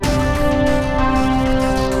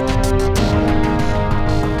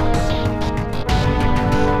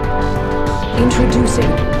Introducing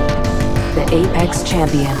the Apex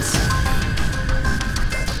Champions.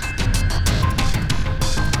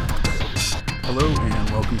 Hello and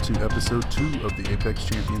welcome to episode 2 of the Apex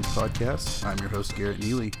Champions podcast. I'm your host, Garrett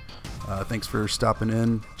Neely. Thanks for stopping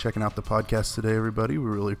in, checking out the podcast today, everybody. We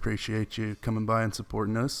really appreciate you coming by and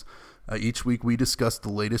supporting us. Each week we discuss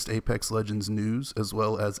the latest Apex Legends news as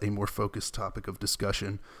well as a more focused topic of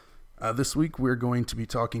discussion. This week we're going to be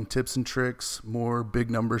talking tips and tricks, more big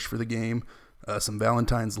numbers for the game, some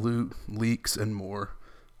Valentine's loot, leaks, and more.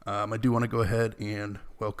 I do want to go ahead and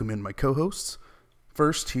welcome in my co-hosts.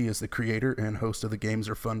 First, he is the creator and host of the Games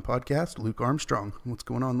Are Fun podcast, Luke Armstrong. What's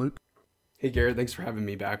going on, Luke? Hey, Garrett. Thanks for having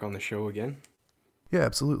me back on the show again. Yeah,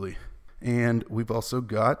 absolutely. And we've also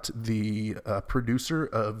got the producer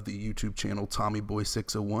of the YouTube channel, Tommy Boy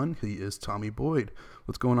 601. He is Tommy Boyd.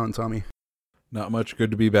 What's going on, Tommy? Not much.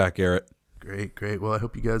 Good to be back, Garrett. Great. Well, I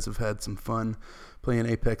hope you guys have had some fun playing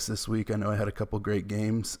Apex this week. I know I had a couple great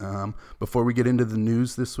games. Before we get into the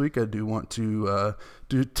news this week, I do want to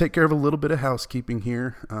take care of a little bit of housekeeping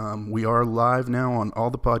here. We are live now on all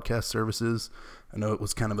the podcast services. I know it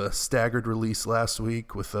was kind of a staggered release last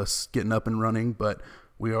week with us getting up and running, but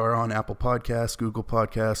we are on Apple Podcasts, Google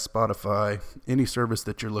Podcasts, Spotify, any service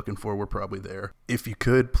that you're looking for, we're probably there. If you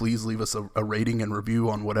could, please leave us a rating and review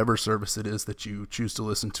on whatever service it is that you choose to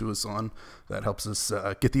listen to us on. That helps us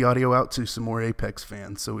get the audio out to some more Apex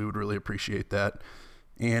fans, so we would really appreciate that.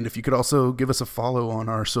 And if you could also give us a follow on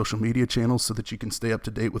our social media channels so that you can stay up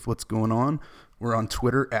to date with what's going on. We're on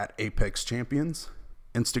Twitter at Apex Champions,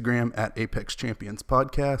 Instagram at Apex Champions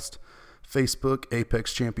Podcast, Facebook,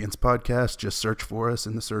 Apex Champions Podcast. Just search for us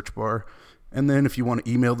in the search bar. And then if you want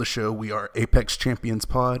to email the show, we are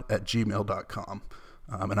apexchampionspod@gmail.com.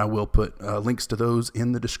 And I will put links to those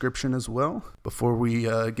in the description as well. Before we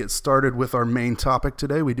get started with our main topic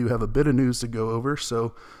today, we do have a bit of news to go over.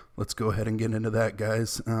 So let's go ahead and get into that,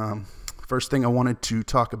 guys. First thing I wanted to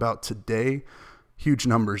talk about today, huge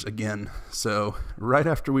numbers again. So right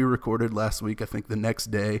after we recorded last week, I think the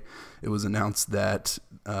next day, it was announced that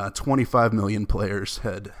 25 million players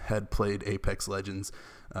had played Apex Legends,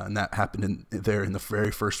 and that happened in the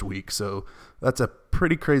very first week. So that's a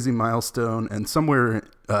pretty crazy milestone, and somewhere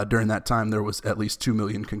during that time, there was at least 2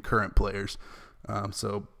 million concurrent players.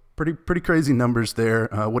 So pretty crazy numbers there.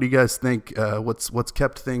 What do you guys think? What's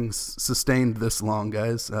kept things sustained this long,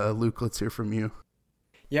 guys? Luke, let's hear from you.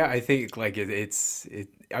 Yeah, I think like it's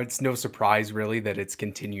no surprise really that it's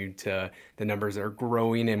continued to, the numbers are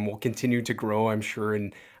growing and will continue to grow. I'm sure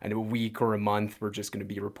in a week or a month, we're just going to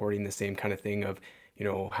be reporting the same kind of thing of,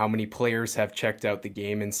 how many players have checked out the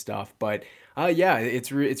game and stuff. But yeah,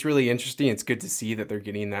 it's really interesting. It's good to see that they're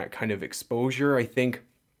getting that kind of exposure. I think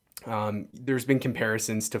there's been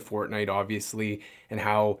comparisons to Fortnite, obviously, and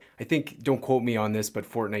how, I think, don't quote me on this, but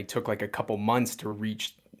Fortnite took like a couple months to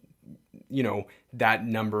reach that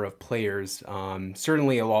number of players,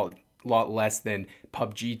 certainly a lot less than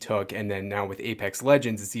PUBG took. And then now with Apex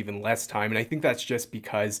Legends, it's even less time. And I think that's just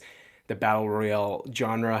because the Battle Royale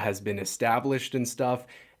genre has been established and stuff.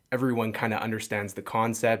 Everyone kind of understands the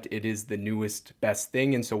concept. It is the newest, best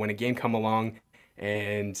thing. And so when a game come along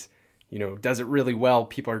and, does it really well,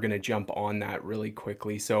 people are going to jump on that really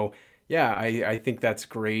quickly. So yeah, I think that's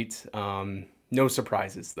great. No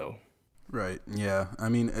surprises though. Right. Yeah. I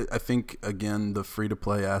mean, I think, again, the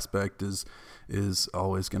free-to-play aspect is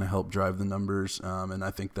always going to help drive the numbers. And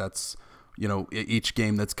I think that's, each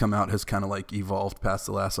game that's come out has kind of like evolved past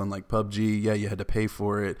the last one. Like PUBG, yeah, you had to pay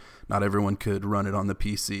for it. Not everyone could run it on the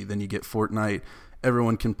PC. Then you get Fortnite.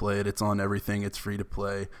 Everyone can play it. It's on everything. It's free to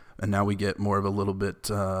play. And now we get more of a little bit,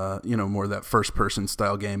 more of that first-person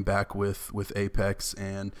style game back with Apex,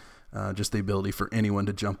 and just the ability for anyone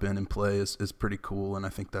to jump in and play is pretty cool, and I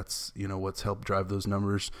think that's what's helped drive those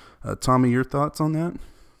numbers. Tommy, your thoughts on that?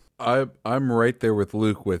 I'm right there with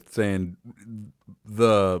Luke with saying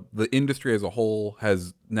the industry as a whole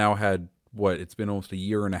has now had it's been almost a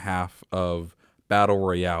year and a half of Battle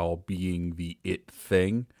Royale being the it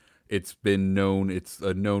thing. It's been known, it's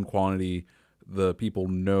a known quantity. The people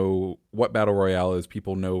know what Battle Royale is.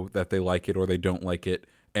 People know that they like it or they don't like it,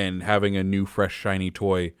 and having a new, fresh, shiny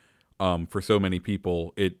toy. For so many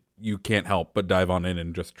people, you can't help but dive on in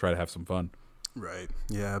and just try to have some fun. Right.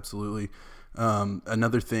 Yeah, absolutely.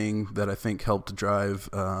 Another thing that I think helped drive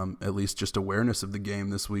at least just awareness of the game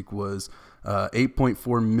this week was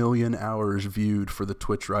 8.4 million hours viewed for the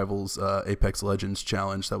Twitch Rivals Apex Legends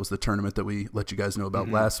Challenge. That was the tournament that we let you guys know about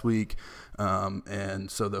last week. And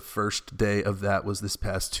so the first day of that was this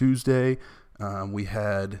past Tuesday. We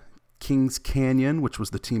had Kings Canyon, which was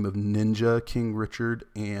the team of Ninja, King Richard,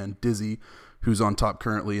 and Dizzy, who's on top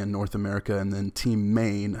currently in North America, and then Team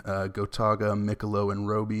Maine, Gotaga, Mikolo, and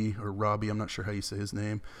Robbie, I'm not sure how you say his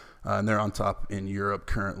name, and they're on top in Europe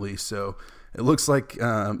currently. So it looks like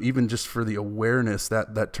even just for the awareness,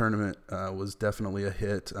 that tournament was definitely a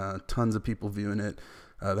hit. Tons of people viewing it.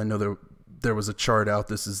 I know there was a chart out.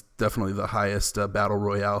 This is definitely the highest Battle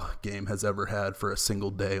Royale game has ever had for a single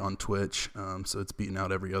day on Twitch. So it's beaten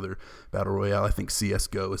out every other Battle Royale. I think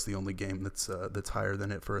CSGO is the only game that's higher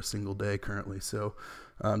than it for a single day currently. So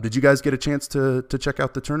did you guys get a chance to check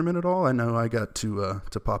out the tournament at all? I know I got to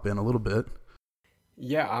pop in a little bit.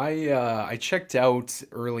 Yeah, I checked out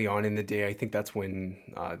early on in the day. I think that's when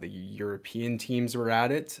the European teams were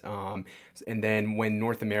at it, and then when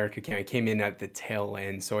North America came, I came in at the tail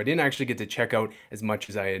end. So I didn't actually get to check out as much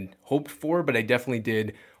as I had hoped for, but I definitely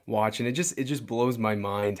did watch, and it just blows my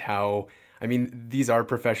mind how, I mean, these are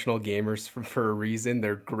professional gamers for a reason.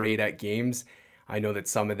 They're great at games. I know that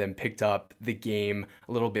some of them picked up the game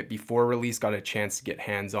a little bit before release, got a chance to get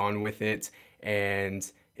hands-on with it,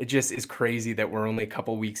 and it just is crazy that we're only a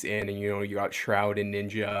couple weeks in, and you got Shroud and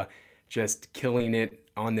Ninja just killing it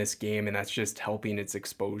on this game, and that's just helping its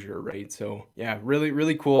exposure, right? So yeah, really,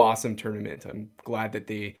 really cool, awesome tournament. I'm glad that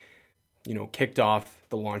they, kicked off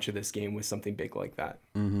the launch of this game with something big like that.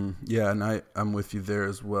 Mm-hmm. Yeah, and I'm with you there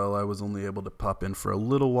as well. I was only able to pop in for a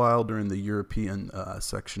little while during the European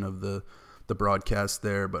section of the broadcast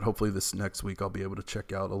there, but hopefully this next week I'll be able to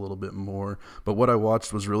check out a little bit more. But what I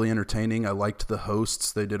watched was really entertaining. I liked the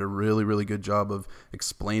hosts. They did a really, really good job of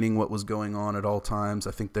explaining what was going on at all times.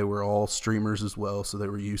 I think they were all streamers as well, so they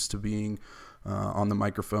were used to being on the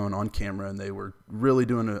microphone, on camera, and they were really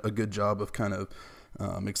doing a good job of kind of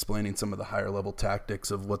explaining some of the higher level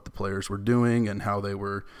tactics of what the players were doing and how they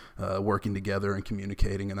were working together and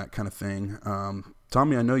communicating and that kind of thing.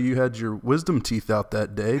 Tommy, I know you had your wisdom teeth out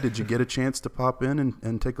that day. Did you get a chance to pop in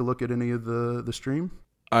and take a look at any of the stream?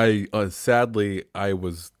 I sadly I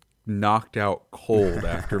was knocked out cold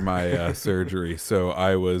after my surgery, so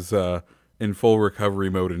I was in full recovery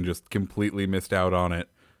mode and just completely missed out on it.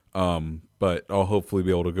 But I'll hopefully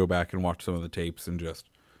be able to go back and watch some of the tapes and just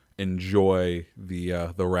enjoy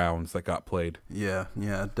the rounds that got played. Yeah,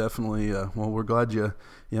 definitely. Well, we're glad you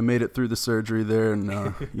made it through the surgery there, and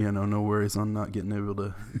no worries on not being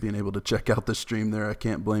able to check out the stream there. I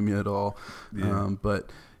can't blame you at all. Yeah.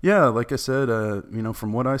 But yeah, like I said,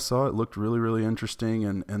 from what I saw, it looked really, really interesting,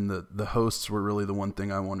 and the hosts were really the one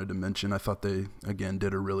thing I wanted to mention. I thought they again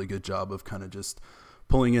did a really good job of kind of just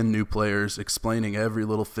pulling in new players, explaining every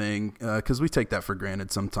little thing, because we take that for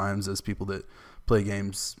granted sometimes as people that play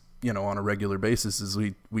games on a regular basis. Is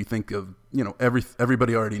we think of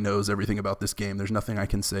everybody already knows everything about this game. There's nothing I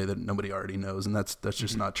can say that nobody already knows, and that's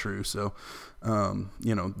just not true. So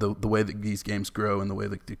the way that these games grow and the way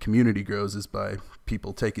that the community grows is by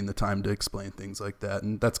people taking the time to explain things like that,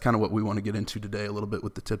 and that's kind of what we want to get into today a little bit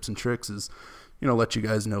with the tips and tricks, is let you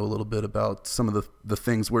guys know a little bit about some of the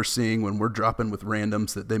things we're seeing when we're dropping with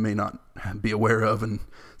randoms that they may not be aware of, and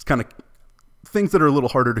it's kind of things that are a little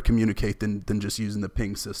harder to communicate than just using the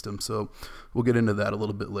ping system. So we'll get into that a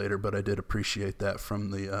little bit later, but I did appreciate that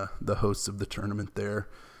from the hosts of the tournament there.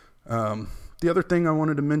 The other thing I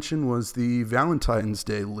wanted to mention was the Valentine's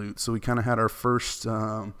Day loot. So we kind of had our first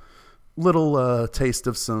little taste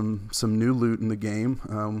of some new loot in the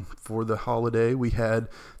game for the holiday. We had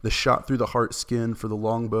the Shot Through the Heart skin for the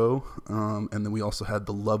longbow, and then we also had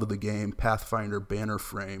the Love of the Game Pathfinder banner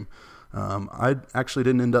frame. I actually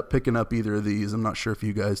didn't end up picking up either of these. I'm not sure if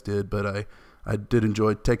you guys did, but I did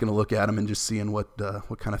enjoy taking a look at them and just seeing what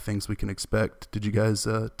kind of things we can expect. Did you guys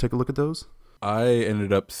take a look at those? I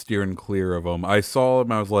ended up steering clear of them. I saw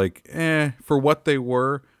them, I was like, for what they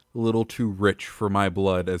were, a little too rich for my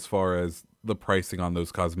blood as far as the pricing on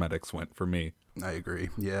those cosmetics went for me. I agree.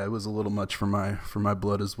 Yeah, it was a little much for my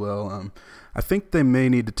blood as well. I think they may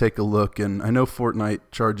need to take a look, and I know Fortnite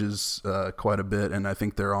charges quite a bit, and I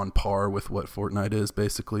think they're on par with what Fortnite is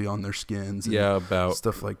basically on their skins. And about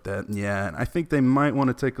stuff like that. Yeah, and I think they might want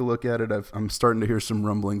to take a look at it. I'm starting to hear some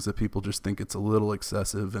rumblings that people just think it's a little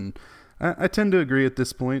excessive, and I tend to agree at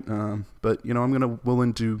this point. But I'm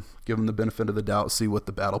willing to give them the benefit of the doubt, see what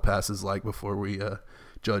the battle pass is like before we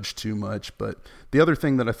judge too much. But the other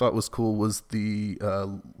thing that I thought was cool was the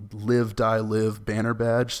Live Die Live banner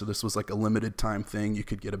badge. So this was like a limited time thing. You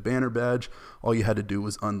could get a banner badge. All you had to do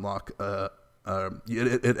was unlock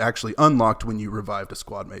it actually unlocked when you revived a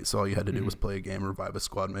squad mate. So all you had to do was play a game, revive a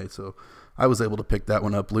squad mate. So I was able to pick that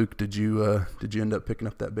one up. Luke, did you end up picking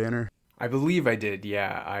up that banner? I believe I did.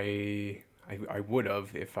 Yeah, I would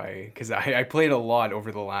have because I played a lot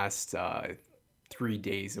over the last 3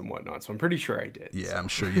 days and whatnot. So I'm pretty sure I did. Yeah, so. I'm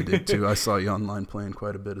sure you did too. I saw you online playing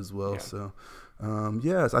quite a bit as well. Yeah. So,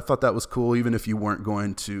 I thought that was cool. Even if you weren't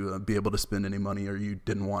going to be able to spend any money or you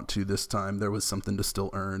didn't want to this time, there was something to still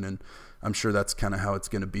earn. And I'm sure that's kind of how it's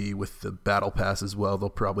going to be with the Battle Pass as well. They'll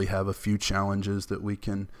probably have a few challenges that we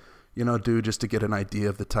can, do just to get an idea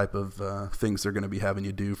of the type of things they're going to be having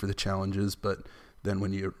you do for the challenges. But then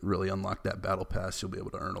when you really unlock that Battle Pass, you'll be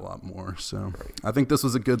able to earn a lot more. So I think this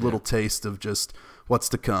was a good little taste of just what's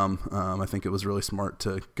to come. I think it was really smart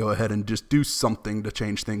to go ahead and just do something to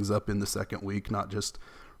change things up in the second week, not just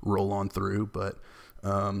roll on through. But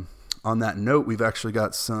on that note, we've actually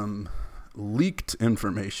got some leaked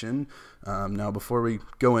information. Now, before we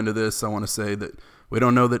go into this, I want to say that we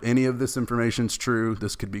don't know that any of this information is true.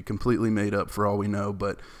 This could be completely made up for all we know,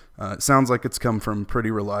 but it sounds like it's come from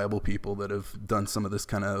pretty reliable people that have done some of this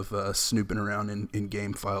kind of snooping around in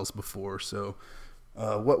game files before. So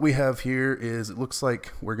what we have here is it looks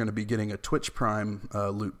like we're going to be getting a Twitch Prime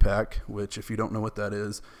loot pack, which if you don't know what that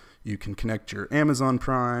is, you can connect your Amazon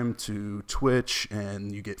Prime to Twitch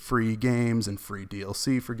and you get free games and free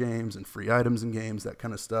DLC for games and free items in games, that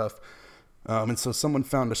kind of stuff. And so someone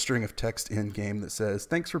found a string of text in game that says,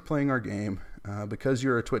 "Thanks for playing our game. Because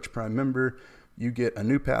you're a Twitch Prime member, you get a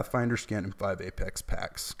new Pathfinder skin and 5 Apex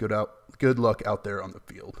packs. Good luck out there on the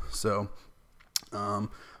field." So a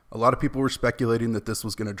lot of people were speculating that this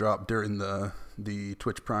was going to drop during the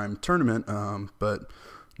Twitch Prime tournament, but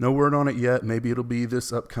no word on it yet. Maybe it'll be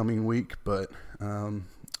this upcoming week, but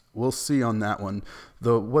we'll see on that one.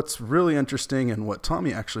 Though what's really interesting and what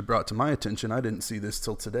Tommy actually brought to my attention, I didn't see this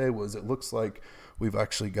till today, was it looks like we've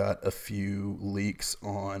actually got a few leaks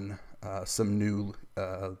on some new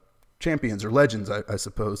champions or legends, I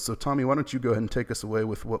suppose. So Tommy, why don't you go ahead and take us away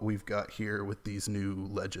with what we've got here with these new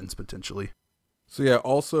legends potentially. So yeah,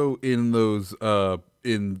 also in those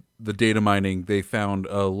in the data mining, they found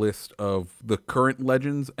a list of the current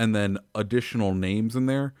legends and then additional names in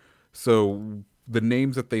there. So the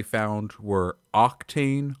names that they found were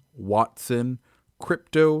Octane, Watson,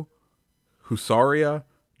 Crypto, Husaria,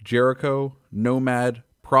 Jericho, Nomad,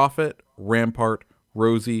 Prophet, Rampart,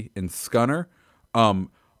 Rosie, and Scunner.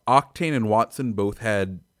 Octane and Watson both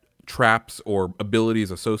had traps or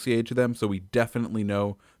abilities associated to them, so we definitely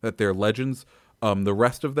know that they're legends. The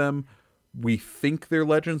rest of them, we think they're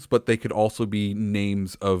legends, but they could also be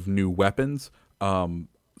names of new weapons.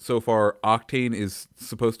 So far, Octane is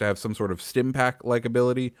supposed to have some sort of stim pack-like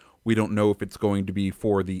ability. We don't know if it's going to be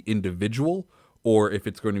for the individual or if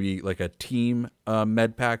it's going to be like a team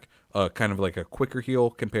med pack, kind of like a quicker heal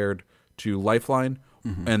compared to Lifeline.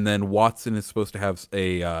 Mm-hmm. And then Watson is supposed to have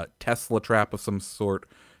a Tesla trap of some sort.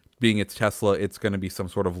 Being it's Tesla, it's going to be some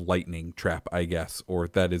sort of lightning trap, I guess, or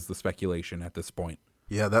that is the speculation at this point.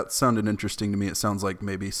 Yeah, that sounded interesting to me. It sounds like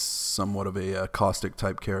maybe somewhat of a caustic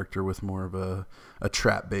type character with more of a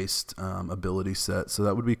trap-based ability set. So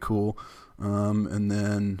that would be cool. And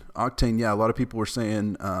then Octane, yeah, a lot of people were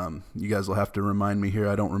saying, you guys will have to remind me here.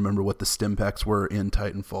 I don't remember what the stim packs were in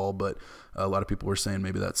Titanfall, but a lot of people were saying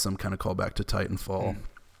maybe that's some kind of callback to Titanfall.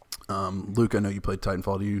 Luke, I know you played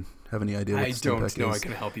Titanfall. Do you have any idea what the stim pack is? I don't know. I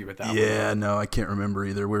can help you with that. Yeah, no, I can't remember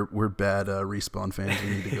either. We're bad Respawn fans. We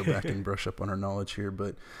need to go back and brush up on our knowledge here.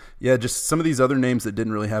 But yeah, just some of these other names that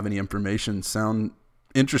didn't really have any information sound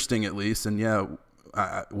interesting at least. And yeah,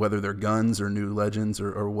 whether they're guns or new legends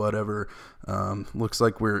or whatever, looks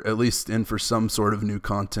like we're at least in for some sort of new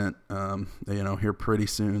content, here pretty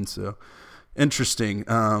soon. So interesting.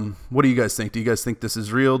 What do you guys think? Do you guys think this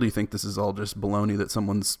is real? Do you think this is all just baloney that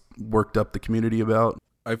someone's worked up the community about?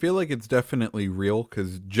 I feel like it's definitely real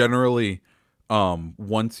because generally,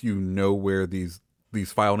 once you know where these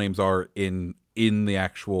file names are in the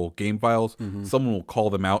actual game files, someone will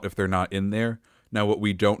call them out if they're not in there. Now, what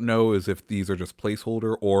we don't know is if these are just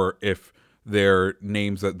placeholder or if they're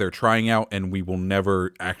names that they're trying out and we will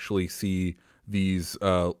never actually see these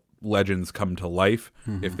legends come to life.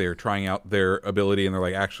 If they're trying out their ability and they're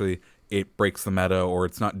like, actually, it breaks the meta or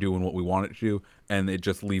it's not doing what we want it to do, and it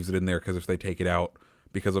just leaves it in there because if they take it out,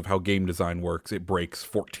 because of how game design works, it breaks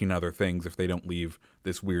 14 other things if they don't leave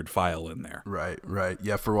this weird file in there. Right.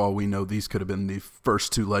 Yeah, for all we know, these could have been the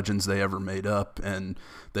first two legends they ever made up, and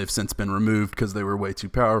they've since been removed because they were way too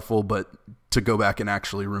powerful, but to go back and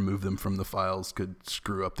actually remove them from the files could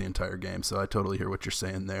screw up the entire game. So I totally hear what you're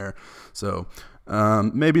saying there. So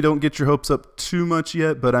maybe don't get your hopes up too much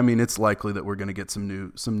yet, but I mean, it's likely that we're going to get some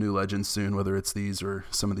new legends soon, whether it's these or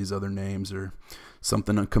some of these other names or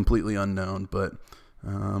something completely unknown, but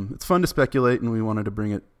it's fun to speculate, and we wanted to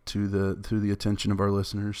bring it to the attention of our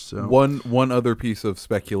listeners. So one other piece of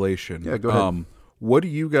speculation. Yeah, go ahead. what do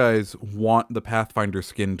you guys want the Pathfinder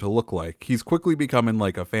skin to look like? He's quickly becoming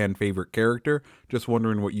like a fan favorite character. Just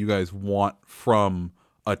wondering what you guys want from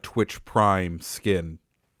a Twitch Prime skin.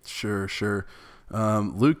 Sure.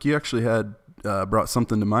 Luke, you actually had brought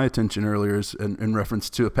something to my attention earlier in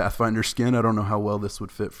reference to a Pathfinder skin. I don't know how well this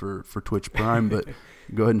would fit for Twitch Prime, but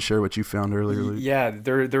go ahead and share what you found earlier, Luke. Yeah,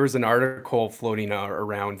 there was an article floating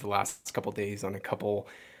around the last couple of days on a couple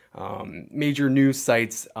major news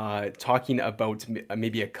sites talking about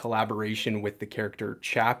maybe a collaboration with the character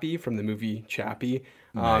Chappie from the movie Chappie.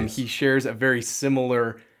 Nice. He shares a very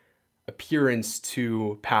similar appearance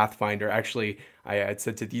to Pathfinder. Actually, I had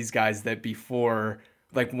said to these guys that before,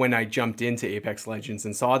 like when I jumped into Apex Legends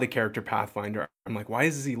and saw the character Pathfinder, I'm like, why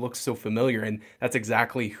does he look so familiar? And that's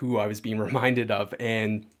exactly who I was being reminded of.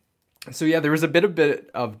 And so, yeah, there was a bit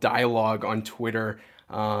of dialogue on Twitter.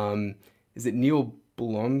 Is it Neil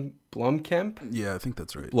Blomkamp? Yeah, I think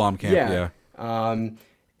that's right. Blomkamp, yeah.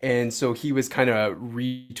 And so he was kind of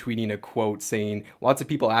retweeting a quote saying, lots of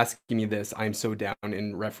people asking me this, I'm so down,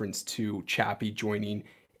 in reference to Chappie joining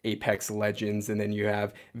Apex Legends. And then you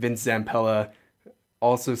have Vince Zampella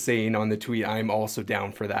also saying on the tweet, I'm also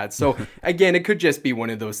down for that. So again, it could just be one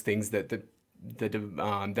of those things that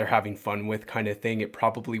they're having fun with kind of thing. It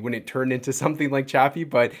probably wouldn't turn into something like Chappie,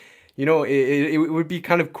 but you know, it would be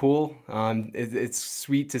kind of cool. It's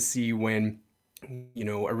sweet to see when, you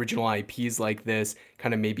know, original IPs like this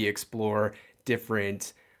kind of maybe explore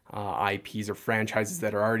different IPs or franchises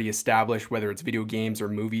that are already established, whether it's video games or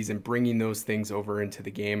movies, and bringing those things over into the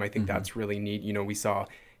game. I think that's really neat. You know, we saw,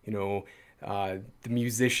 you know, the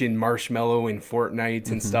musician Marshmello in Fortnite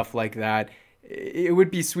and stuff like that. It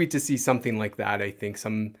would be sweet to see something like that. I think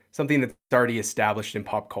something that's already established in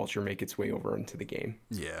pop culture make its way over into the game.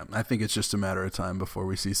 Yeah, I think it's just a matter of time before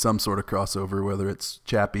we see some sort of crossover, whether it's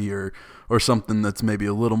Chappie or something that's maybe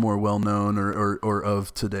a little more well known or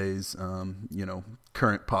of today's you know,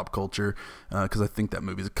 current pop culture. Because I think that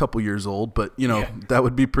movie's a couple years old, but you know, that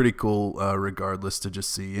would be pretty cool regardless, to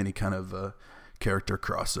just see any kind of character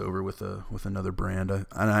crossover with another brand.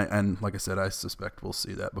 And like I said, I suspect we'll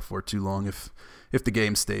see that before too long if the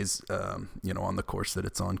game stays you know, on the course that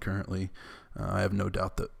it's on currently. I have no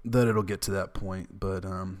doubt that it'll get to that point. But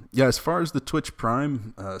yeah, as far as the Twitch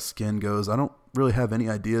Prime skin goes, I don't really have any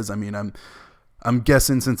ideas. I mean, I'm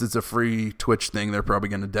guessing since it's a free Twitch thing, they're probably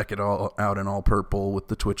going to deck it all out in all purple with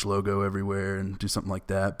the Twitch logo everywhere and do something like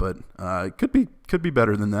that. But it could be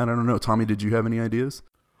better than that. I don't know. Tommy, did you have any ideas?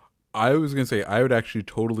 I was going to say, I would actually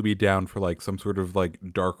totally be down for like some sort of like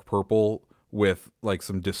dark purple with like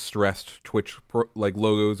some distressed Twitch like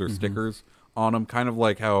logos or stickers on them. Kind of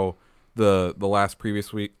like how the last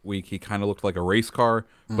previous week he kind of looked like a race car,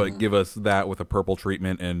 but give us that with a purple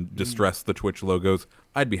treatment and distress the Twitch logos.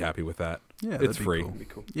 I'd be happy with that. Yeah, it's free.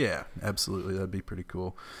 Cool. Yeah, absolutely. That'd be pretty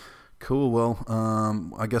cool. Cool. Well,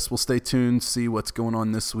 I guess we'll stay tuned, see what's going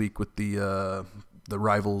on this week with the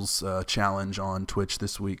Rivals challenge on Twitch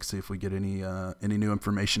this week. See if we get any new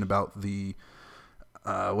information about the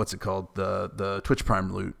what's it called, the Twitch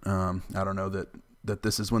Prime loot. I don't know that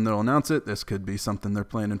this is when they'll announce it. This could be something they're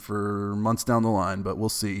planning for months down the line, but we'll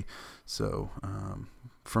see. So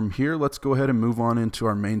from here, let's go ahead and move on into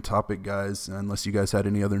our main topic, guys, unless you guys had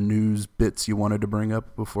any other news bits you wanted to bring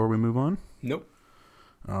up before we move on. Nope.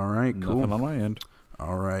 All right, cool. Nothing on my end.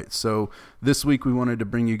 All right, so this week we wanted to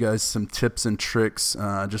bring you guys some tips and tricks,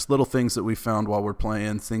 just little things that we found while we're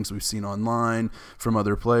playing, things we've seen online from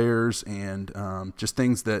other players, and just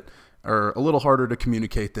things that are a little harder to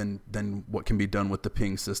communicate than what can be done with the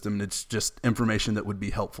ping system. It's just information that would be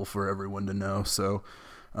helpful for everyone to know. So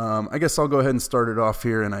I guess I'll go ahead and start it off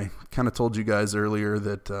here, and I kind of told you guys earlier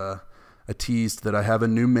that I teased that I have a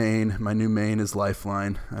new main. My new main is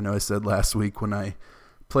Lifeline. I know I said last week when I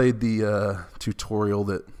played the tutorial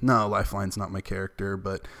that no, Lifeline's not my character,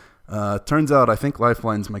 but turns out I think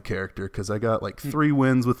Lifeline's my character because I got like 3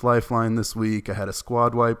 wins with Lifeline this week. I had a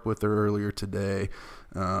squad wipe with her earlier today,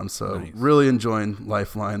 so nice. Really enjoying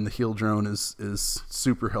Lifeline. The heal drone is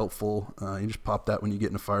super helpful. You just pop that when you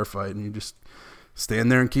get in a firefight and you just stand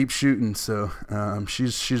there and keep shooting. So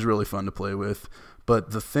she's really fun to play with.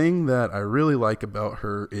 But the thing that I really like about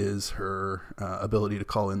her is her ability to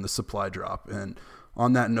call in the supply drop. And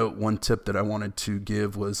on that note, one tip that I wanted to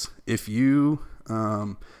give was if you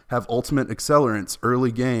have ultimate accelerants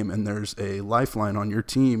early game and there's a Lifeline on your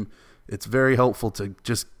team, it's very helpful to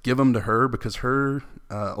just give them to her because her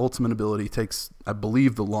ultimate ability takes, I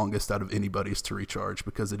believe, the longest out of anybody's to recharge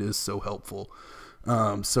because it is so helpful.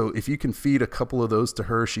 So if you can feed a couple of those to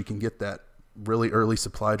her, she can get that really early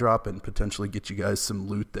supply drop and potentially get you guys some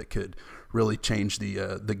loot that could really change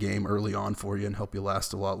the game early on for you and help you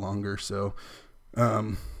last a lot longer. So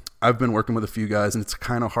I've been working with a few guys, and it's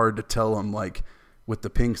kind of hard to tell them, like, with the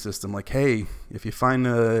ping system, like, hey, if you find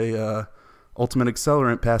a ultimate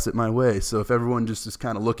accelerant, pass it my way. So if everyone just is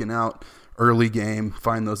kind of looking out early game,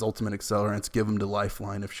 find those ultimate accelerants, give them to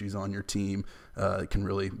Lifeline if she's on your team. It can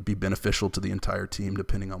really be beneficial to the entire team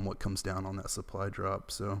depending on what comes down on that supply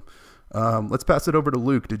drop. So let's pass it over to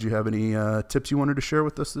Luke. Did you have any tips you wanted to share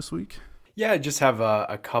with us this week? Yeah, I just have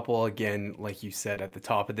a couple. Again, like you said at the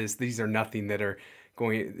top of this, these are nothing that are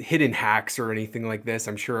going hidden hacks or anything like this.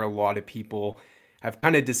 I'm sure a lot of people have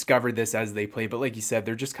kind of discovered this as they play, but like you said,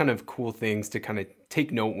 they're just kind of cool things to kind of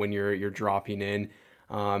take note when you're dropping in.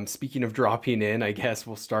 Speaking of dropping in, I guess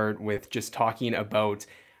we'll start with just talking about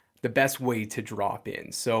the best way to drop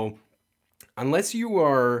in. So unless you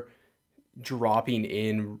are dropping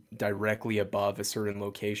in directly above a certain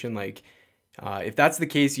location, like if that's the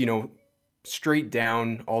case, straight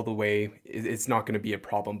down all the way, it's not going to be a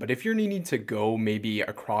problem. But if you're needing to go maybe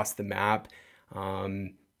across the map,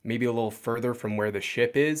 maybe a little further from where the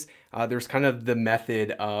ship is, there's kind of the method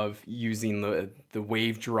of using the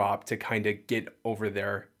wave drop to kind of get over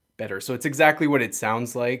there better. So it's exactly what it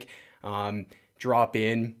sounds like. Drop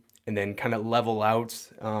in and then kind of level out.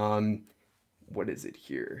 What is it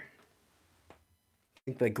here? I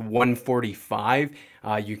think like 145.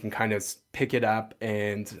 You can kind of pick it up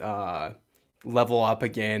and level up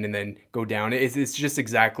again and then go down. It's just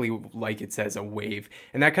exactly like it says, a wave.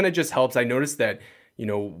 And that kind of just helps. I noticed that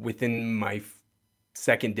within my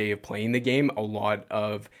second day of playing the game, a lot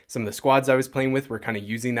of some of the squads I was playing with were kind of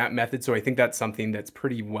using that method. So I think that's something that's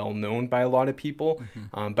pretty well known by a lot of people.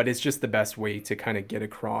 But it's just the best way to kind of get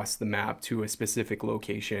across the map to a specific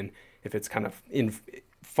location if it's kind of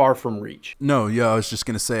far from reach. No, yeah, I was just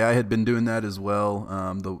going to say I had been doing that as well.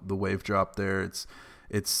 The wave drop there,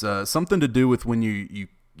 it's something to do with when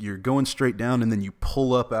you're going straight down and then you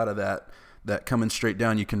pull up out of that coming straight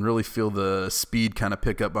down, you can really feel the speed kind of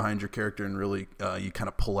pick up behind your character and really you kind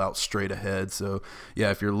of pull out straight ahead. So yeah,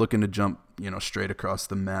 if you're looking to jump straight across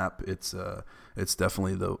the map, it's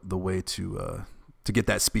definitely the way to get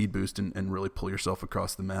that speed boost and really pull yourself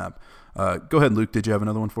across the map. Go ahead, Luke. Did you have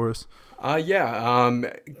another one for us?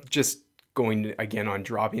 Just going again on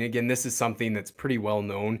dropping again, this is something that's pretty well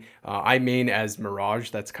known. I main as Mirage.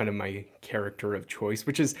 That's kind of my character of choice,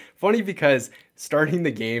 which is funny because starting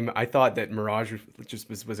the game, I thought that Mirage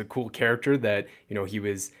was a cool character, that he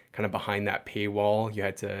was kind of behind that paywall. You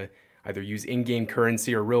had to either use in-game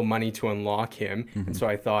currency or real money to unlock him. And so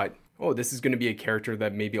I thought, oh, this is going to be a character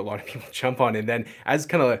that maybe a lot of people jump on. And then as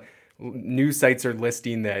kind of news sites are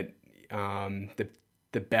listing that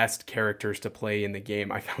the best characters to play in the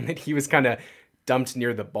game, I found that he was kind of dumped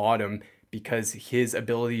near the bottom because his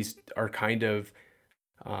abilities are kind of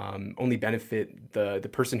only benefit the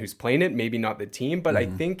person who's playing it, maybe not the team. But I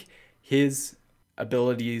think his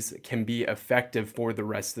abilities can be effective for the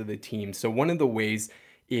rest of the team. So one of the ways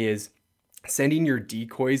is sending your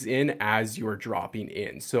decoys in as you're dropping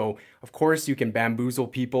in. So of course you can bamboozle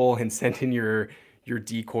people and send in your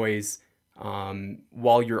decoys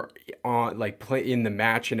while you're on, like, play in the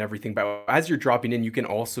match and everything. But as you're dropping in, you can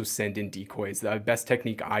also send in decoys. The best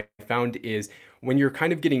technique I found is when you're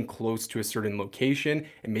kind of getting close to a certain location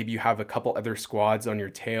and maybe you have a couple other squads on your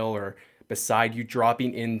tail or beside you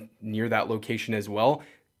dropping in near that location as well.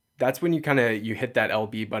 That's when you hit that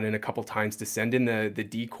LB button a couple times to send in the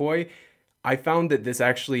decoy. I found that this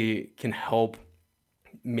actually can help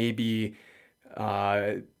maybe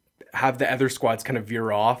have the other squads kind of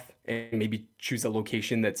veer off and maybe choose a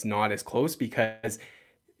location that's not as close, because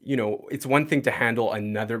it's one thing to handle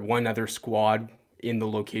one other squad in the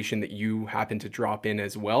location that you happen to drop in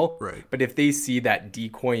as well, right? But if they see that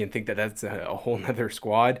decoy and think that that's a whole nother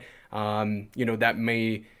squad, that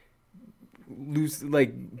may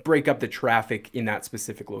break up the traffic in that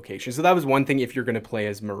specific location. So that was one thing if you're going to play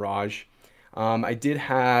as Mirage. I did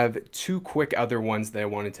have two quick other ones that I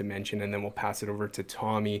wanted to mention, and then we'll pass it over to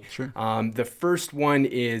Tommy. Sure. The first one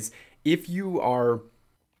is, if you are,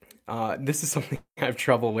 this is something I have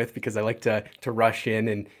trouble with because I like to rush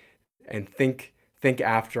in and think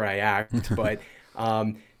after I act. But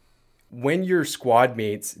when your squad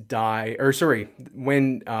mates die,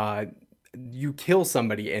 when you kill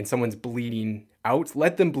somebody and someone's bleeding out,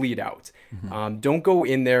 let them bleed out. Don't go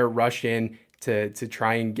in there, rush in to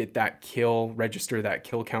try and get that kill, register that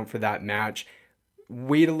kill count for that match.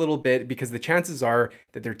 Wait a little bit, because the chances are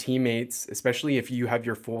that their teammates, especially if you have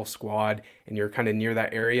your full squad and you're kind of near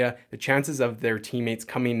that area, the chances of their teammates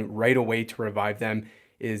coming right away to revive them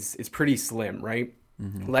is pretty slim, right?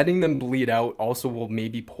 Letting them bleed out also will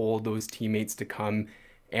maybe pull those teammates to come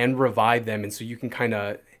and revive them. And so you can kind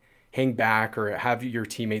of hang back or have your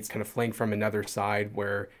teammates kind of flank from another side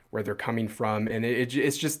where they're coming from. And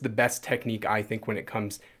it's just the best technique, I think, when it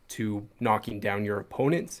comes to knocking down your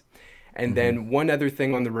opponents. And then one other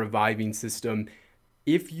thing on the reviving system,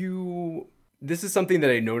 this is something that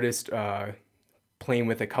I noticed playing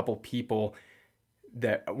with a couple people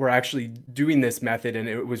that were actually doing this method, and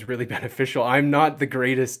it was really beneficial. I'm not the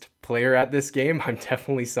greatest player at this game. I'm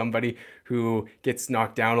definitely somebody who gets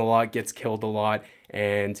knocked down a lot, gets killed a lot,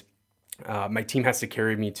 and my team has to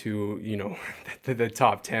carry me to, the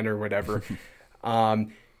top 10 or whatever.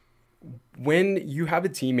 When you have a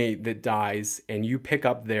teammate that dies and you pick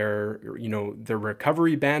up their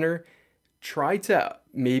recovery banner, try to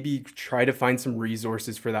find some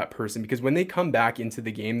resources for that person, because when they come back into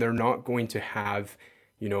the game, they're not going to have,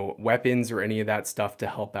 weapons or any of that stuff to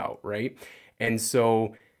help out, right? And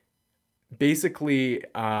so basically,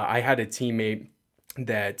 I had a teammate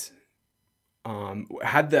that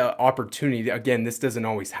had the opportunity, again, this doesn't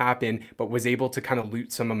always happen, but was able to kind of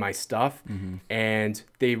loot some of my stuff. And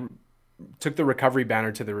they took the recovery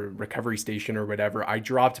banner to the recovery station or whatever. I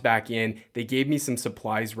dropped back in. They gave me some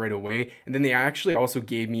supplies right away. And then they actually also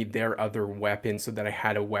gave me their other weapon so that I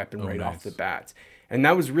had a weapon off the bat. And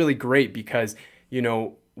that was really great because,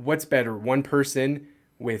 what's better? One person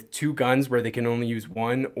with two guns where they can only use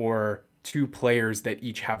one, or two players that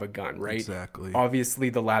each have a gun, right? Exactly.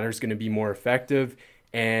 Obviously, the latter is going to be more effective.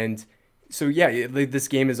 And so, yeah, this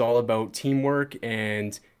game is all about teamwork,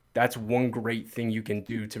 and that's one great thing you can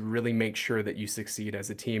do to really make sure that you succeed as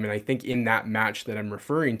a team. And I think in that match that I'm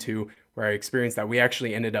referring to, where I experienced that, we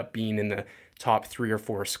actually ended up being in the top 3 or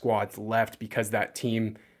 4 squads left because that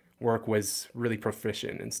team work was really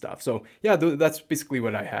proficient and stuff. So yeah, that's basically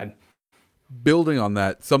what I had. Building on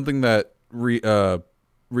that, something that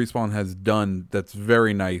Respawn has done that's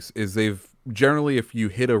very nice is they've generally, if you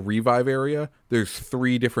hit a revive area, there's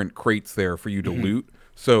 3 different crates there for you to loot.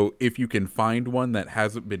 So if you can find one that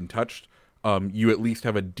hasn't been touched, you at least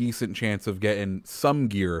have a decent chance of getting some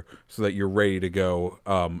gear so that you're ready to go.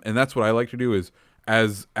 And that's what I like to do is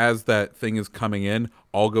as that thing is coming in,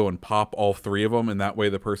 I'll go and pop all 3 of them. And that way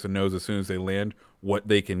the person knows as soon as they land what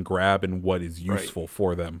they can grab and what is useful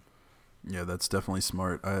for them. Yeah, that's definitely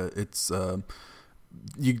smart.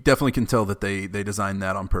 You definitely can tell that they designed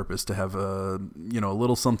that on purpose to have a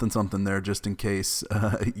little something there just in case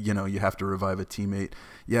you have to revive a teammate.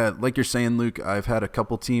 Yeah, like you're saying, Luke, I've had a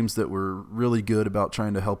couple teams that were really good about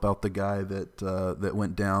trying to help out the guy that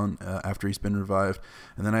went down after he's been revived,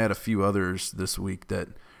 and then I had a few others this week that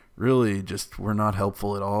really just were not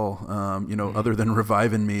helpful at all. Other than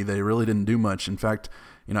reviving me, they really didn't do much. In fact,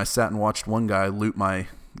 I sat and watched one guy loot my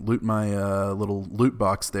little loot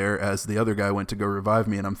box there as the other guy went to go revive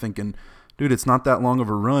me, and I'm thinking, dude, it's not that long of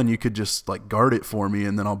a run. You could just guard it for me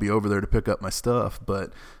and then I'll be over there to pick up my stuff.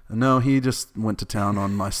 But no, he just went to town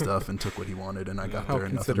on my stuff and took what he wanted, and I got there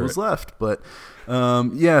and nothing was left. But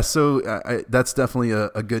so that's definitely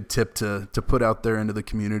a good tip to put out there into the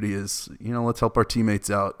community is, let's help our teammates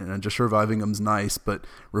out. And just reviving them's nice, but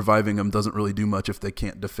reviving them doesn't really do much if they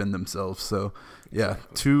can't defend themselves. So yeah,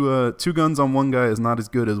 two guns on one guy is not as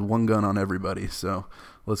good as one gun on everybody. So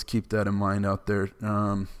let's keep that in mind out there.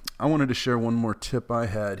 I wanted to share one more tip I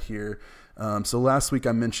had here. So last week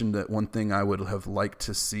I mentioned that one thing I would have liked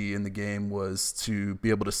to see in the game was to be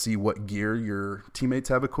able to see what gear your teammates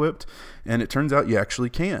have equipped, and it turns out you actually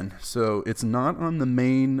can. So it's not on the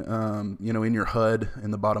main, in your HUD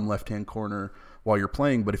in the bottom left-hand corner while you're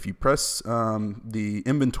playing, but if you press the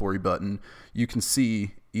inventory button, you can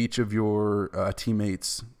see each of your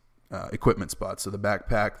teammates' equipment spots. So the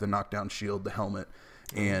backpack, the knockdown shield, the helmet,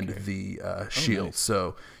 and the shield. Nice.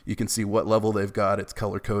 So you can see what level they've got. It's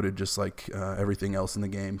color coded just like everything else in the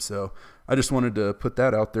game. So I just wanted to put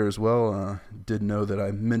that out there as well. Did know that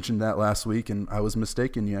I mentioned that last week and I was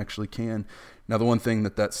mistaken. You actually can. Now the one thing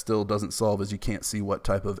that still doesn't solve is you can't see what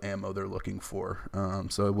type of ammo they're looking for.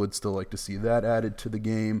 So I would still like to see that added to the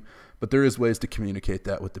game, but there is ways to communicate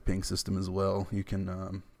that with the ping system as well. You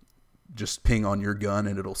can just ping on your gun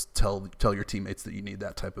and it'll tell your teammates that you need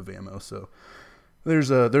that type of ammo. So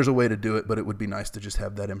there's a way to do it, but it would be nice to just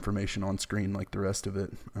have that information on screen like the rest of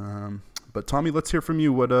it. But Tommy, let's hear from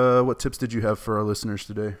you. What tips did you have for our listeners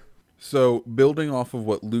today? So building off of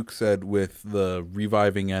what Luke said with the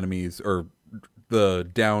reviving enemies or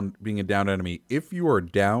the being a downed enemy, if you are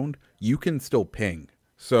downed, you can still ping.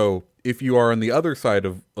 So if you are on the other side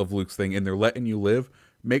of Luke's thing and they're letting you live,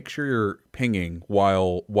 make sure you're pinging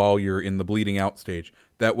while you're in the bleeding out stage.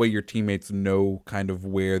 That way your teammates know kind of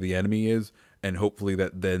where the enemy is, and hopefully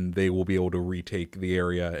that then they will be able to retake the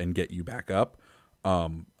area and get you back up.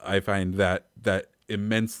 I find that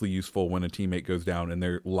immensely useful when a teammate goes down and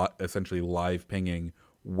they're essentially live pinging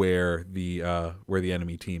where the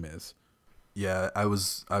enemy team is. Yeah,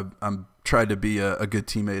 I'm tried to be a good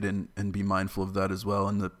teammate and be mindful of that as well.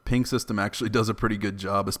 And the ping system actually does a pretty good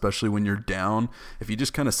job, especially when you're down. If you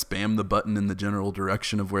just kind of spam the button in the general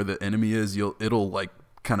direction of where the enemy is, it'll like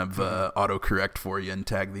kind of auto-correct for you and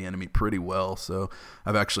tag the enemy pretty well. So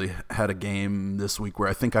I've actually had a game this week where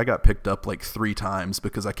I think I got picked up like 3 times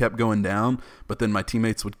because I kept going down, but then my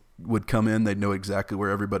teammates would come in. They'd know exactly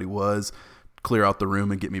where everybody was, clear out the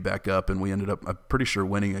room and get me back up, and we ended up, I'm pretty sure,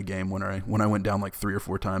 winning a game when I went down like 3 or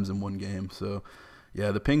 4 times in one game. So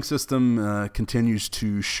yeah, the ping system continues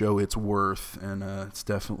to show its worth, and it's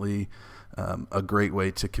definitely a great way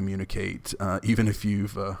to communicate, even if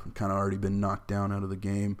you've kind of already been knocked down out of the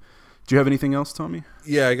game. Do you have anything else, Tommy?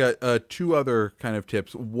 Yeah, I got 2 other kind of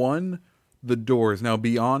tips. One, the doors. Now,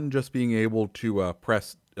 beyond just being able to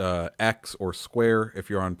press X or square if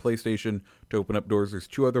you're on PlayStation to open up doors, there's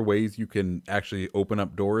 2 other ways you can actually open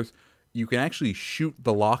up doors. You can actually shoot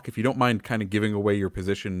the lock. If you don't mind kind of giving away your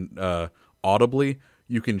position audibly,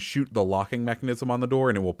 you can shoot the locking mechanism on the door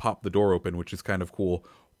and it will pop the door open, which is kind of cool.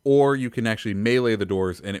 Or you can actually melee the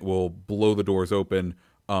doors and it will blow the doors open.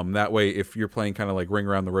 That way, if you're playing kind of like Ring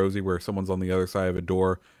Around the Rosie where someone's on the other side of a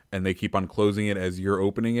door and they keep on closing it as you're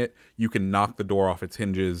opening it, you can knock the door off its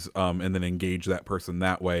hinges and then engage that person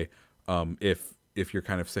that way if you're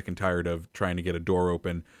kind of sick and tired of trying to get a door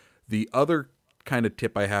open. The other kind of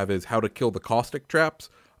tip I have is how to kill the caustic traps.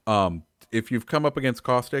 If you've come up against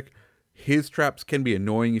caustic, his traps can be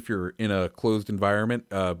annoying if you're in a closed environment.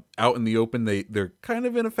 Out in the open, they're kind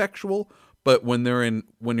of ineffectual, but when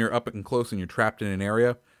you're up and close and you're trapped in an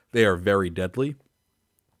area, they are very deadly.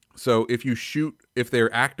 So if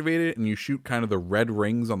they're activated and you shoot kind of the red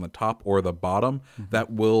rings on the top or the bottom,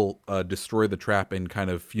 that will destroy the trap and kind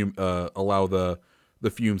of allow the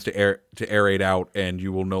fumes to aerate out, and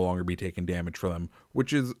you will no longer be taking damage from them,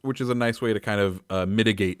 which is a nice way to kind of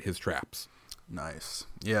mitigate his traps. Nice.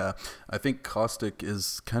 Yeah, I think Caustic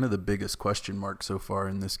is kind of the biggest question mark so far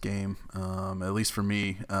in this game, at least for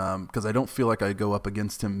me, because I don't feel like I go up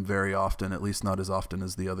against him very often, at least not as often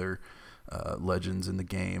as the other legends in the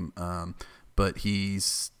game. But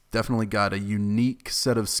he's definitely got a unique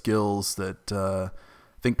set of skills that I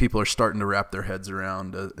think people are starting to wrap their heads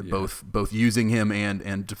around, both using him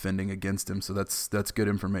and defending against him. So that's good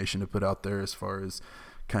information to put out there as far as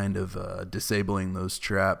kind of disabling those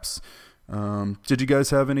traps. Did you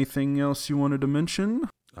guys have anything else you wanted to mention?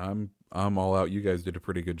 I'm all out. You guys did a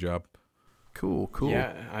pretty good job. Cool.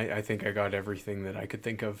 Yeah, I think I got everything that I could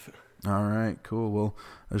think of. All right, cool. Well,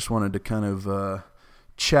 I just wanted to kind of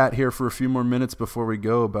chat here for a few more minutes before we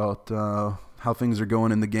go about how things are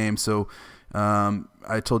going in the game. So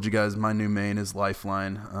I told you guys my new main is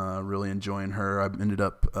Lifeline. Really enjoying her. I ended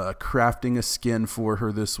up crafting a skin for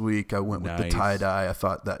her this week. I went with the tie-dye. I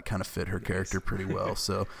thought that kind of fit her character pretty well.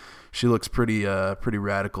 So she looks pretty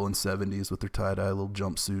radical in 70s with her tie-dye little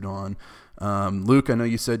jumpsuit on. Luke, I know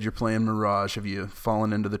you said you're playing Mirage. Have you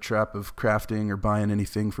fallen into the trap of crafting or buying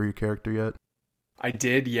anything for your character yet? I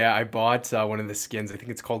did, yeah. I bought one of the skins. I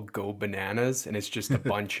think it's called Go Bananas, and it's just a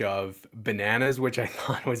bunch of bananas, which I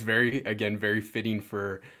thought was very fitting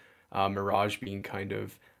for Mirage being kind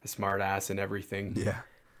of a smart ass and everything. Yeah.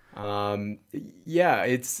 Yeah,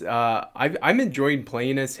 it's I'm enjoying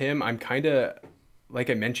playing as him. I'm kind of, like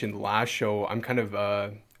I mentioned last show, I'm kind of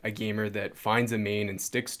a gamer that finds a main and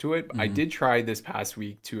sticks to it. I did try this past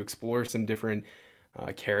week to explore some different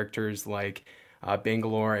characters like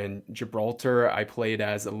Bangalore and Gibraltar. I played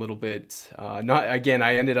as a little bit, I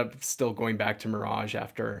ended up still going back to Mirage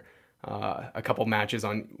after a couple matches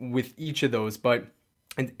with each of those, but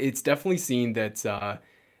it's definitely seen that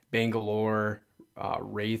Bangalore,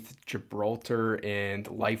 Wraith, Gibraltar, and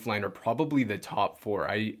Lifeline are probably the top 4.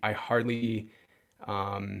 I hardly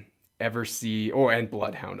ever see, and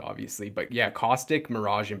Bloodhound obviously, but yeah, Caustic,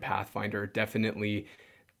 Mirage, and Pathfinder are definitely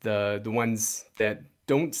the ones that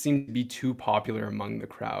don't seem to be too popular among the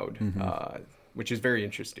crowd, which is very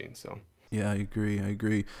interesting. So yeah, I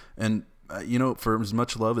agree. And for as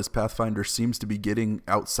much love as Pathfinder seems to be getting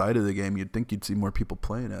outside of the game, you'd think you'd see more people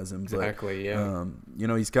playing as him. Exactly. Yeah.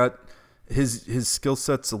 He's got his skill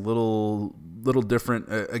set's a little different.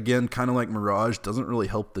 Again, kind of like Mirage, doesn't really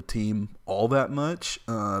help the team all that much.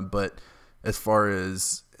 But as far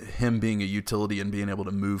as him being a utility and being able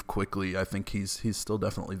to move quickly, I think he's still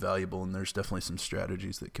definitely valuable, and there's definitely some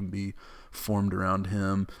strategies that can be formed around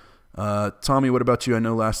him. Tommy, what about you? I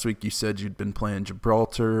know last week you said you'd been playing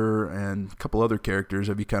Gibraltar and a couple other characters.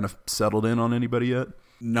 Have you kind of settled in on anybody yet?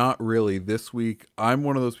 Not really. This week, I'm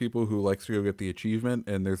one of those people who likes to go get the achievement,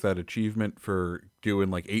 and there's that achievement for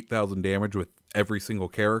doing like 8,000 damage with every single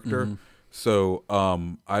character. So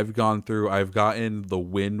I've gone through, I've gotten the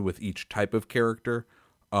win with each type of character,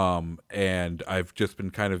 and I've just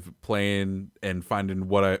been kind of playing and finding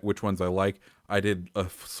which ones I like. I did a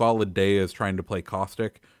solid day as trying to play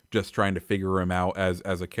Caustic, just trying to figure him out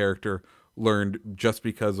as a character. Learned just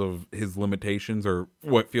because of his limitations, or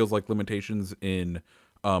what feels like limitations in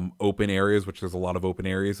open areas, which there's a lot of open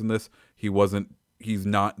areas in this. He's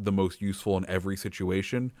not the most useful in every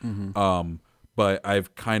situation. But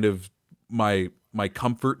I've kind of, my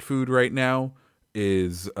comfort food right now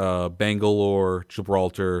is Bangalore,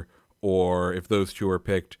 Gibraltar, or if those two are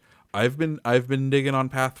picked, I've been digging on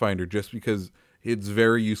Pathfinder just because it's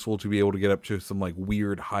very useful to be able to get up to some like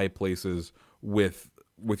weird high places with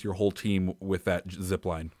your whole team with that zip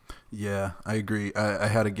line. Yeah, I agree. I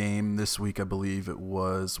had a game this week, I believe it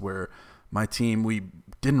was, where my team, we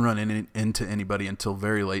didn't run into anybody until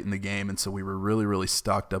very late in the game, and so we were really, really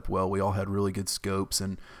stocked up well. We all had really good scopes,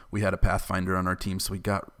 and we had a Pathfinder on our team, so we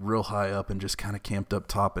got real high up and just kind of camped up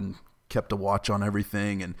top and kept a watch on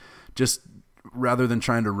everything, and just rather than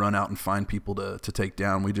trying to run out and find people to take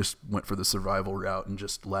down, we just went for the survival route and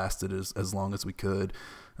just lasted as long as we could.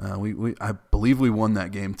 I believe we won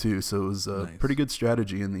that game too, so it was a pretty good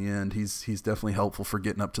strategy in the end. He's definitely helpful for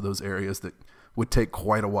getting up to those areas that would take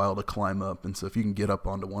quite a while to climb up, and so if you can get up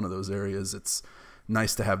onto one of those areas, it's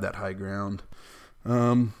nice to have that high ground.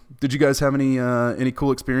 Did you guys have any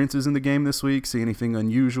cool experiences in the game this week? See anything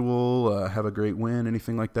unusual? Have a great win?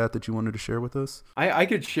 Anything like that you wanted to share with us? I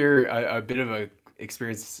could share a bit of a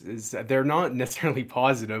experiences. They're not necessarily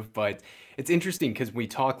positive, but it's interesting because we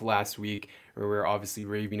talked last week where we were obviously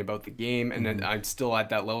raving about the game, and then I'm still at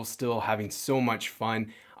that level, still having so much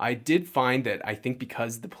fun. I did find that I think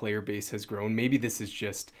because the player base has grown, maybe this is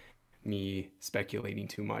just me speculating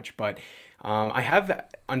too much, but I have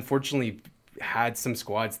unfortunately had some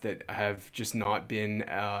squads that have just not been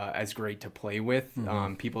as great to play with.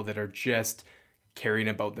 People that are just caring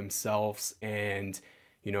about themselves and,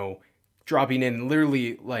 dropping in,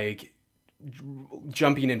 literally like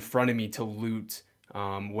jumping in front of me to loot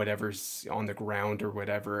whatever's on the ground or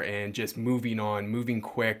whatever, and just moving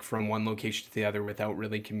quick from one location to the other without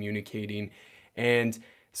really communicating. And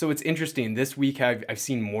so it's interesting. This week I've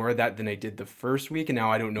seen more of that than I did the first week, and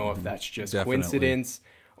now I don't know if that's just coincidence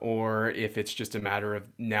or if it's just a matter of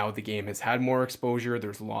now the game has had more exposure.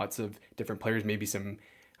 There's lots of different players, maybe some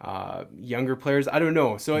younger players. I don't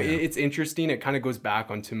know. So it's interesting. It kind of goes back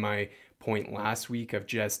onto my point last week of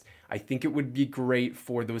just, I think it would be great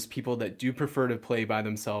for those people that do prefer to play by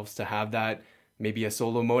themselves to have that, maybe a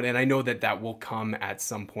solo mode. And I know that will come at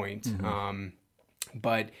some point.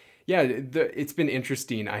 But yeah, it's been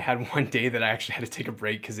interesting. I had one day that I actually had to take a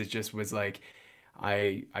break because it just was like,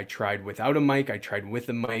 I tried without a mic, I tried with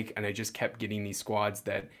a mic, and I just kept getting these squads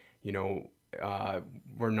that,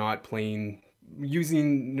 were not playing,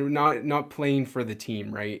 not playing for the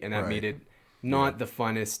team, right? And that made it not the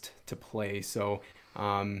funnest to play. So,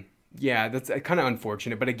 that's kind of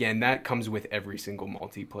unfortunate. But again, that comes with every single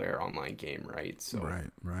multiplayer online game, right? So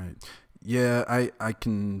Right. Yeah, I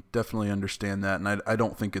can definitely understand that, and I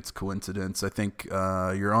don't think it's coincidence. I think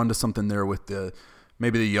you're onto something there with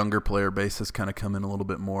maybe the younger player base has kind of come in a little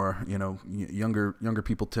bit more. Younger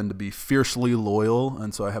people tend to be fiercely loyal,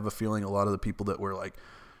 and so I have a feeling a lot of the people that were like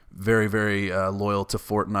very, very loyal to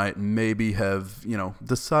Fortnite maybe have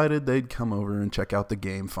decided they'd come over and check out the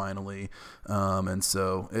game finally, and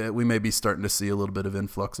so we may be starting to see a little bit of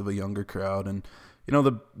influx of a younger crowd. And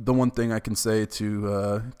the one thing I can say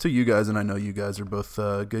to you guys, and I know you guys are both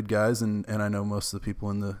good guys, and I know most of the people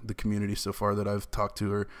in the community so far that I've talked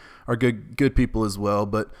to are good people as well.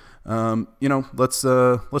 But let's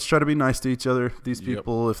try to be nice to each other. These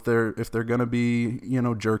people, if they're gonna be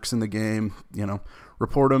jerks in the game,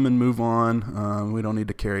 report them and move on. We don't need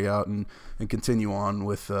to carry out and continue on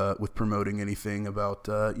with promoting anything about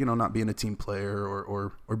not being a team player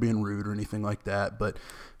or being rude or anything like that. But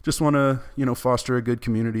just want to foster a good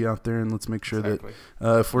community out there, and let's make sure that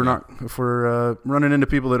if we're running into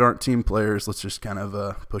people that aren't team players, let's just kind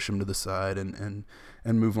of push them to the side and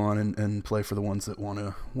move on and play for the ones that want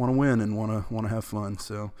to win and want to have fun.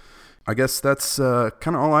 So I guess that's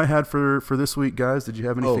kind of all I had for this week, guys. Did you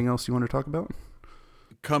have anything else you want to talk about?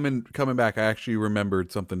 Coming back, I actually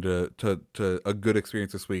remembered something to a good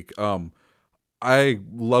experience this week. I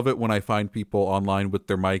love it when I find people online with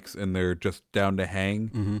their mics and they're just down to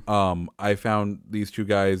hang. I found these two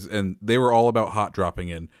guys, and they were all about hot dropping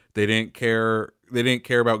in. They didn't care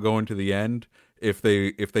about going to the end. If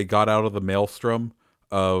they got out of the maelstrom,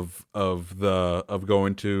 of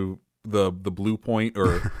going to the blue point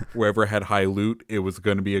or wherever had high loot, it was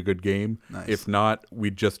going to be a good game. Nice. If not,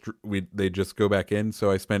 they just go back in.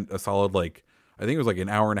 So I spent a solid, like, I think it was like an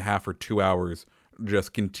hour and a half or 2 hours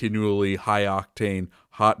just continually high octane,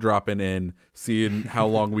 hot dropping in, seeing how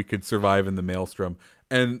long we could survive in the maelstrom.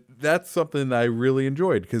 And that's something that I really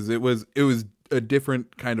enjoyed because it was a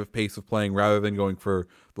different kind of pace of playing rather than going for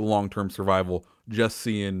the long-term survival, just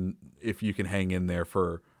seeing if you can hang in there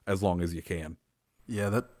for as long as you can.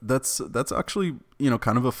 Yeah, that's actually,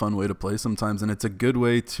 kind of a fun way to play sometimes, and it's a good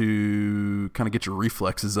way to kind of get your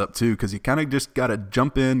reflexes up too, because you kind of just got to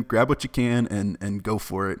jump in, grab what you can, and go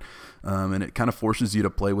for it. And it kind of forces you to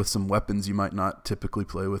play with some weapons you might not typically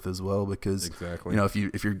play with as well, because Exactly.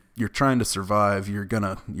 if you're trying to survive, you're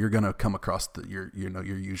gonna come across your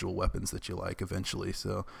usual weapons that you like eventually.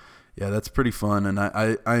 So yeah, that's pretty fun, and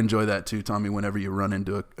I enjoy that too, Tommy. Whenever you run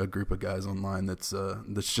into a group of guys online, that's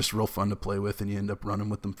just real fun to play with, and you end up running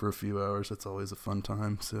with them for a few hours. That's always a fun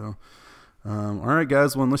time. So, all right,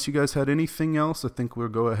 guys. Well, unless you guys had anything else, I think we'll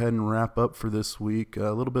go ahead and wrap up for this week.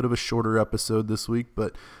 A little bit of a shorter episode this week,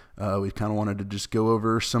 but we kind of wanted to just go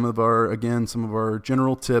over some of our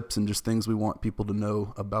general tips and just things we want people to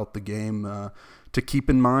know about the game to keep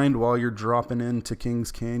in mind while you're dropping into Kings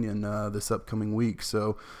Canyon this upcoming week.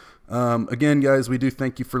 So. Again, guys, we do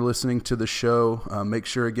thank you for listening to the show. Make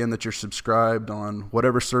sure, again, that you're subscribed on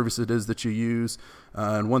whatever service it is that you use.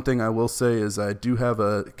 And one thing I will say is I do have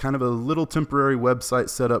a kind of a little temporary website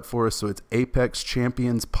set up for us. So it's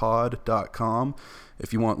apexchampionspod.com.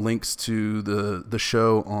 If you want links to the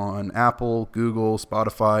show on Apple, Google,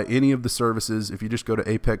 Spotify, any of the services, if you just go to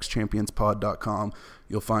apexchampionspod.com,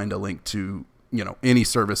 you'll find a link to any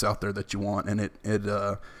service out there that you want, and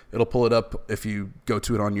it'll pull it up. If you go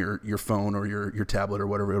to it on your phone or your tablet or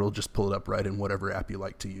whatever, it'll just pull it up right in whatever app you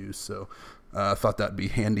like to use. So I thought that'd be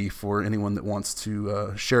handy for anyone that wants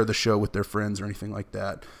to share the show with their friends or anything like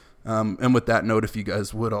that. And with that note, if you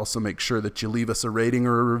guys would also make sure that you leave us a rating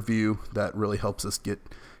or a review, that really helps us get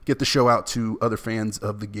the show out to other fans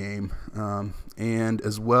of the game. And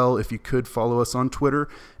as well, if you could follow us on Twitter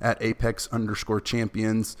at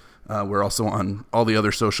 @Apex_champions. We're also on all the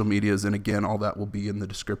other social medias, and again, all that will be in the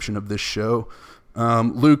description of this show.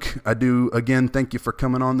 Luke, I do again thank you for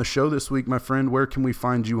coming on the show this week, my friend. Where can we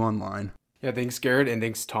find you online? Yeah, thanks, Garrett, and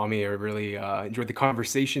thanks, Tommy. I really enjoyed the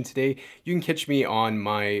conversation today. You can catch me on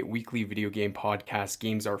my weekly video game podcast,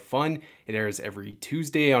 Games Are Fun. It airs every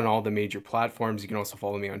Tuesday on all the major platforms. You can also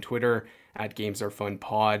follow me on Twitter at Games Are Fun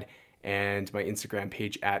Pod, and my Instagram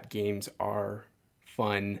page at Games Are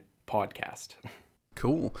Fun Podcast.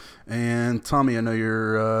 Cool. And Tommy, I know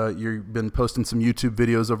you've been posting some YouTube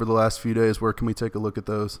videos over the last few days. Where can we take a look at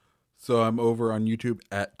those? So I'm over on YouTube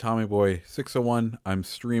at TommyBoy601. I'm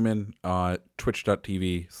streaming on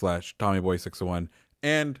twitch.tv/TommyBoy601.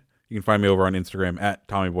 And you can find me over on Instagram at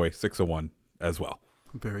TommyBoy601 as well.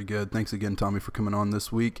 Very good. Thanks again, Tommy, for coming on this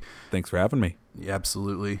week. Thanks for having me. Yeah,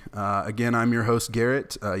 absolutely. Again, I'm your host,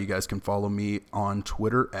 Garrett. You guys can follow me on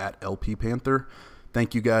Twitter at LPPanther.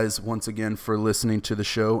 Thank you guys once again for listening to the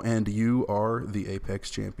show, and you are the Apex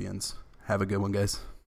Champions. Have a good one, guys.